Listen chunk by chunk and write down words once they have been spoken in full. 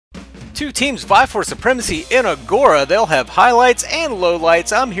Two teams vie for supremacy in Agora. They'll have highlights and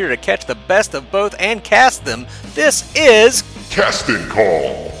lowlights. I'm here to catch the best of both and cast them. This is Casting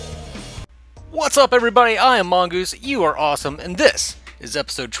Call. What's up, everybody? I am Mongoose. You are awesome, and this is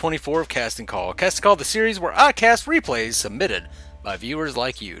episode 24 of Casting Call. Casting Call, the series where I cast replays submitted by viewers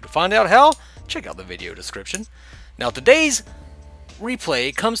like you. To find out how, check out the video description. Now, today's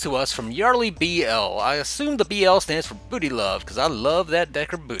replay comes to us from Yarly BL. I assume the BL stands for Booty Love, because I love that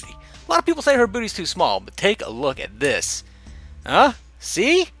Dekker booty. A lot of people say her booty's too small, but take a look at this. Huh?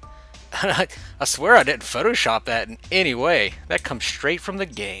 See? I swear I didn't Photoshop that in any way. That comes straight from the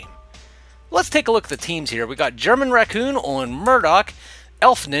game. Let's take a look at the teams here. We got German Raccoon on Murdoch,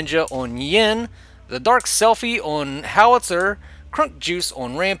 Elf Ninja on Yin, the Dark Selfie on Howitzer, Crunk Juice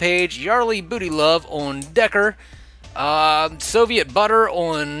on Rampage, Yarly Booty Love on Dekker, Soviet Butter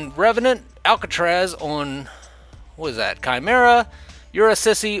on Revenant, Alcatraz on, what is that, Chimera, You're a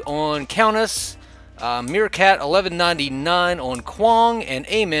Sissy on Countess, Meerkat 1199 on Kwong, and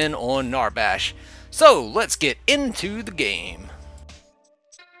Amen on Narbash. So, let's get into the game.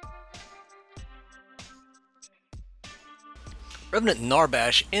 Revenant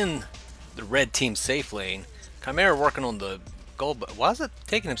Narbash in the red team safe lane. Chimera working on the gold, but why is it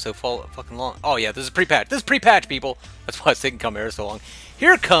taking him so fucking long? Oh yeah, this is pre-patch. This is pre-patch, people. That's why it's taking Chimera so long.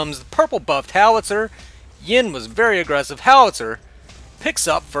 Here comes the purple buffed Howitzer. Yin was very aggressive. Howitzer picks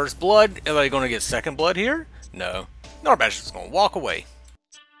up first blood. Are they going to get second blood here? No. Narbash is going to walk away.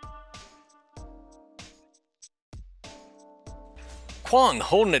 Kwong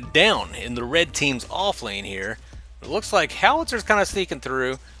holding it down in the red team's off lane here. It looks like Howitzer's kind of sneaking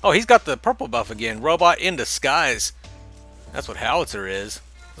through. Oh, he's got the purple buff again. Robot in disguise. That's what Howitzer is.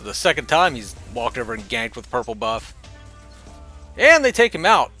 The second time he's walked over and ganked with purple buff. And they take him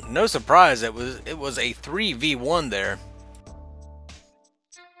out. No surprise, it was a 3v1 there.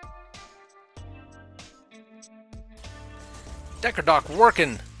 Dekker Doc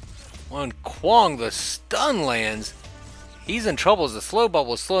working on Kwong. The stun lands. He's in trouble as the slow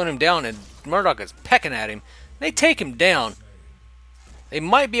bubble is slowing him down and Murdoch is pecking at him. They take him down. They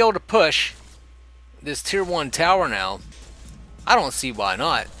might be able to push this tier 1 tower now. I don't see why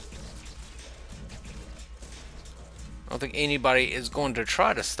not. I don't think anybody is going to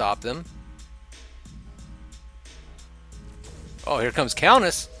try to stop them. Oh, here comes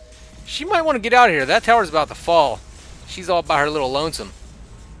Countess. She might want to get out of here. That tower's about to fall. She's all by her little lonesome.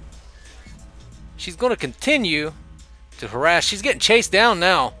 She's going to continue to harass. She's getting chased down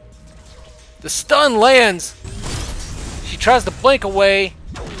now. The stun lands. She tries to blink away,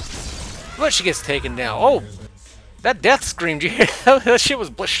 but she gets taken down. Oh, that death scream, did you hear that? That shit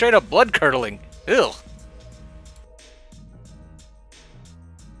was straight up blood curdling. Ew.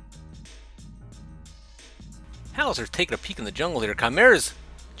 Howzer's taking a peek in the jungle here. Chimera's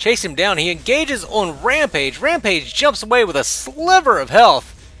chase him down. He engages on Rampage. Rampage jumps away with a sliver of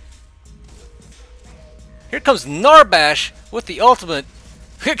health. Here comes Narbash with the ultimate.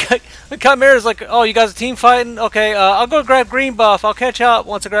 The Chimera's like, oh, you guys are team fighting? Okay, I'll go grab green buff. I'll catch up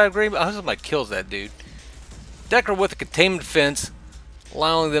once I grab green buff. Somebody kills that dude. Dekker with a containment fence,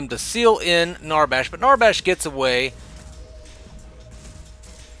 allowing them to seal in Narbash, but Narbash gets away.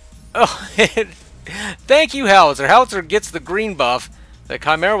 Oh, thank you, Howitzer. Howitzer gets the green buff that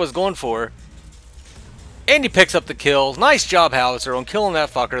Chimera was going for, and he picks up the kill. Nice job, Howitzer, on killing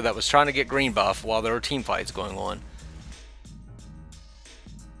that fucker that was trying to get green buff while there were team fights going on.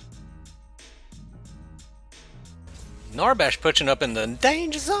 Narbash pushing up in the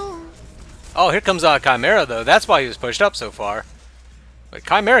danger zone. Oh, here comes Chimera, though. That's why he was pushed up so far. But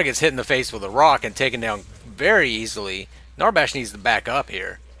Chimera gets hit in the face with a rock and taken down very easily. Narbash needs to back up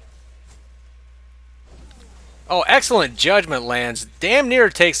here. Oh, excellent judgment lands. Damn near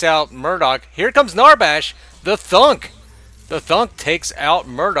takes out Murdoch. Here comes Narbash. The Thunk. The Thunk takes out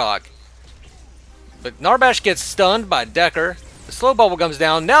Murdoch. But Narbash gets stunned by Dekker. The slow bubble comes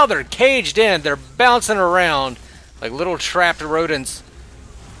down. Now they're caged in. They're bouncing around like little trapped rodents.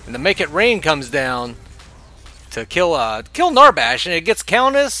 And the Make It Rain comes down to kill Narbash, and it gets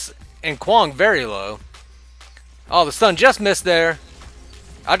Countess and Kwong very low. Oh, the stun just missed there.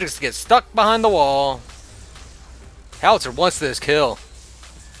 I just get stuck behind the wall. Howitzer wants this kill.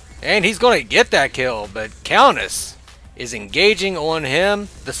 And he's going to get that kill, but Countess is engaging on him.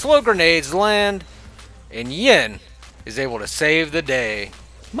 The slow grenades land, and Yin is able to save the day.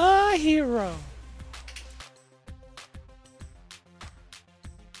 My hero.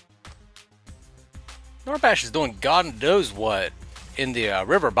 Narbash is doing God knows what in the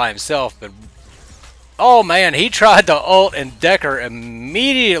river by himself, but oh man, he tried to ult and Dekker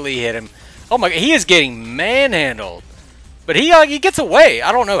immediately hit him. Oh my god, he is getting manhandled. But he gets away.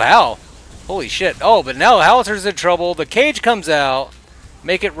 I don't know how. Holy shit. Oh, but now Howitzer's in trouble. The cage comes out.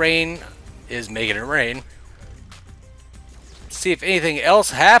 Make It Rain is making it rain. Let's see if anything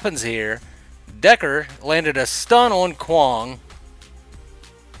else happens here. Dekker landed a stun on Kwong.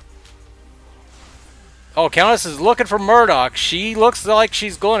 Oh, Countess is looking for Murdoch. She looks like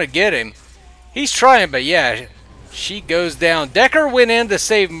she's going to get him. He's trying, but yeah, she goes down. Dekker went in to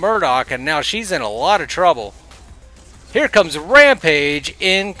save Murdoch, and now she's in a lot of trouble. Here comes Rampage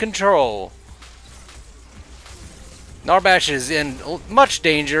in control. Narbash is in much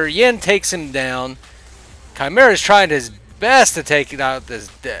danger. Yin takes him down. Chimera is trying his best to take out this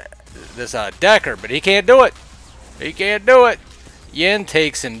Dekker, but he can't do it. He can't do it. Yin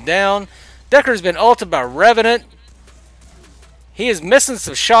takes him down. Dekker's been ulted by Revenant. He is missing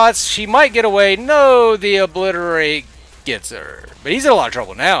some shots. She might get away. No, the Obliterate gets her. But he's in a lot of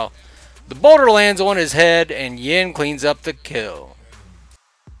trouble now. The boulder lands on his head, and Yin cleans up the kill.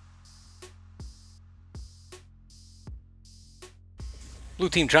 Blue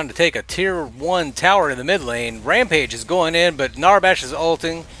team trying to take a tier 1 tower in the mid lane. Rampage is going in, but Narbash is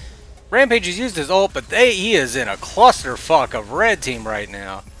ulting. Rampage has used his ult, but he is in a clusterfuck of red team right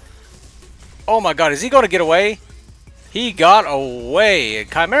now. Oh my god, is he going to get away? He got away.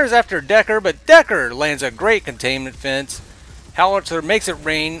 Chimera's after Dekker, but Dekker lands a great containment fence. Howitzer makes it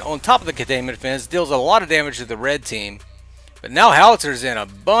rain on top of the containment fence, deals a lot of damage to the red team. But now Howitzer's in a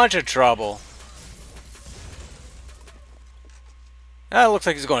bunch of trouble. It looks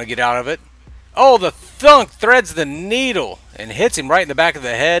like he's going to get out of it. Oh, the thunk threads the needle and hits him right in the back of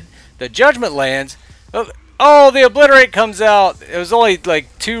the head. The judgment lands. Oh, the Obliterate comes out. It was only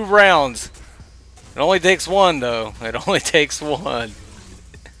like 2 rounds. It only takes 1, though. It only takes 1.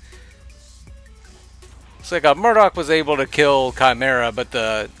 Looks like Murdoch was able to kill Chimera, but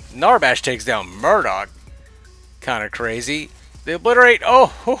the Narbash takes down Murdoch. Kind of crazy. The Obliterate. Oh,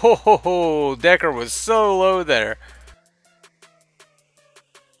 ho, ho, ho, ho. Dekker was so low there.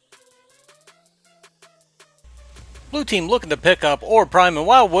 Blue team looking to pick up Orb Prime, and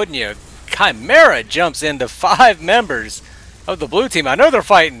why wouldn't you? Chimera jumps into 5 members of the blue team. I know they're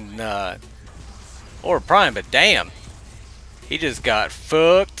fighting Orb Prime, but damn. He just got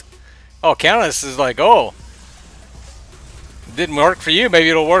fucked. Oh, Countess is like, oh. Didn't work for you, maybe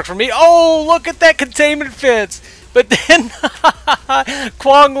it'll work for me. Oh, look at that containment fence. But then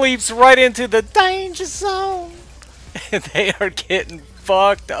Kwong leaps right into the danger zone. And they are getting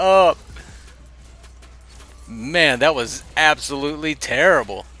fucked up. Man, that was absolutely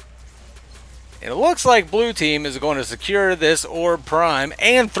terrible. And it looks like blue team is going to secure this Orb Prime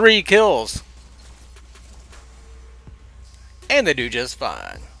and 3 kills. And they do just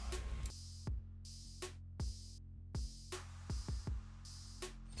fine.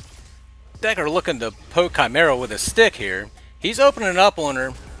 Dekker looking to poke Chimera with a stick here. He's opening up on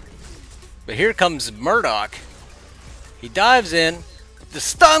her. But here comes Murdoch. He dives in. The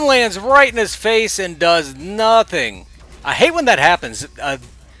stun lands right in his face and does nothing. I hate when that happens.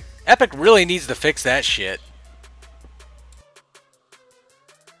 Epic really needs to fix that shit.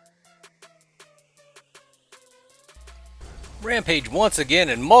 Rampage once again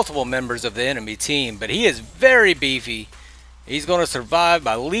and multiple members of the enemy team, but he is very beefy. He's going to survive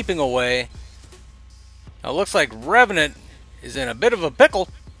by leaping away. Now it looks like Revenant is in a bit of a pickle.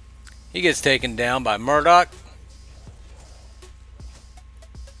 He gets taken down by Murdoch.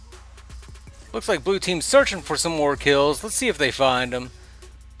 Looks like blue team's searching for some more kills. Let's see if they find them.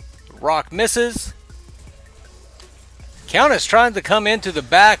 Rock misses. Countess trying to come into the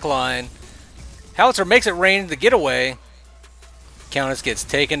back line. Howitzer makes it rain to get away. Countess gets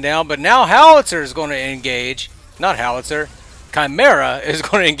taken down, but now Howitzer is going to engage. Not Howitzer. Chimera is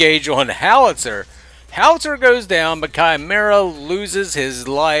going to engage on Howitzer. Howitzer goes down, but Chimera loses his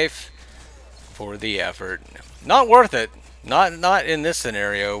life for the effort. Not worth it. Not in this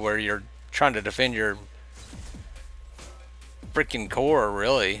scenario where you're trying to defend your freaking core,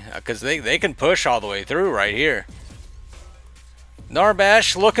 really, because they can push all the way through right here.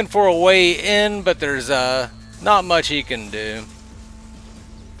 Narbash looking for a way in, but there's not much he can do.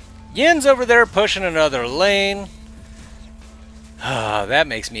 Yin's over there pushing another lane. That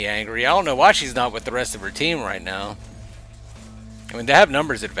makes me angry. I don't know why she's not with the rest of her team right now. I mean, they have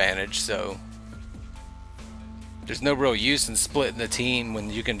numbers advantage, so there's no real use in splitting the team when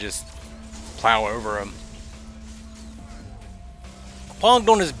you can just plow over them. Pong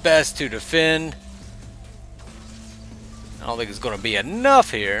doing his best to defend. I don't think it's going to be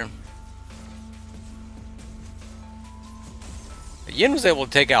enough here. But Yin was able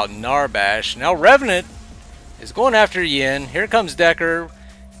to take out Narbash. Now Revenant is going after Yin. Here comes Dekker.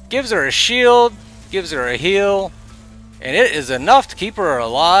 Gives her a shield. Gives her a heal. And it is enough to keep her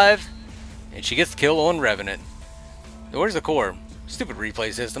alive. And she gets the kill on Revenant. Where's the core? Stupid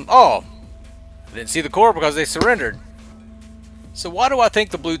replay system. Oh! I didn't see the core because they surrendered. So why do I think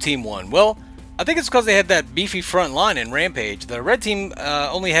the blue team won? Well, I think it's because they had that beefy front line in Rampage. The red team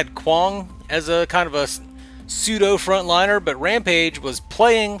only had Kwang as a kind of a pseudo frontliner, but Rampage was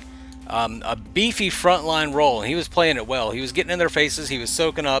playing a beefy frontline role, and he was playing it well. He was getting in their faces, he was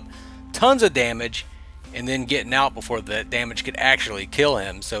soaking up tons of damage, and then getting out before that damage could actually kill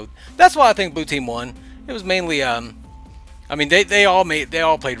him. So that's why I think blue team won. It was mainly, I mean, they all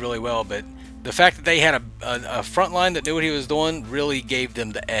played really well, but the fact that they had a front line that knew what he was doing really gave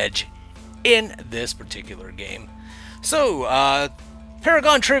them the edge in this particular game. So,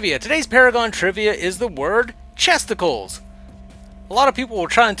 Paragon Trivia. Today's Paragon Trivia is the word chesticles. A lot of people will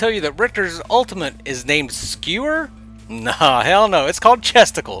try and tell you that Riktor's ultimate is named Skewer. Nah, hell no. It's called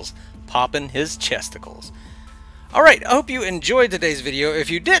chesticles. Popping his chesticles. Alright, I hope you enjoyed today's video. If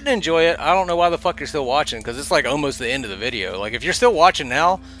you didn't enjoy it, I don't know why the fuck you're still watching, because it's like almost the end of the video. Like, if you're still watching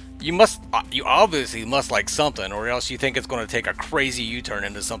now, you obviously must like something, or else you think it's going to take a crazy U-turn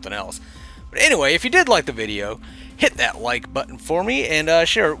into something else. But anyway, if you did like the video, hit that like button for me and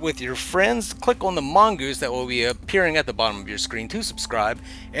share it with your friends. Click on the mongoose that will be appearing at the bottom of your screen to subscribe.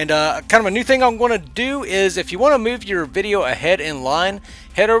 And kind of a new thing I'm going to do is, if you want to move your video ahead in line,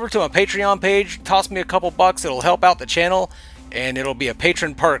 head over to my Patreon page, toss me a couple bucks. It'll help out the channel, and it'll be a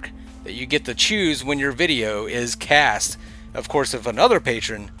patron perk that you get to choose when your video is cast. Of course, if another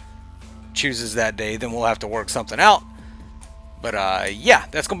patron chooses that day, then we'll have to work something out. But yeah,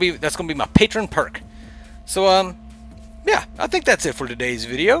 that's gonna be my patron perk. So yeah, I think that's it for today's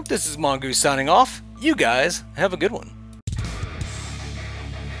video. This is Mongoose signing off. You guys have a good one.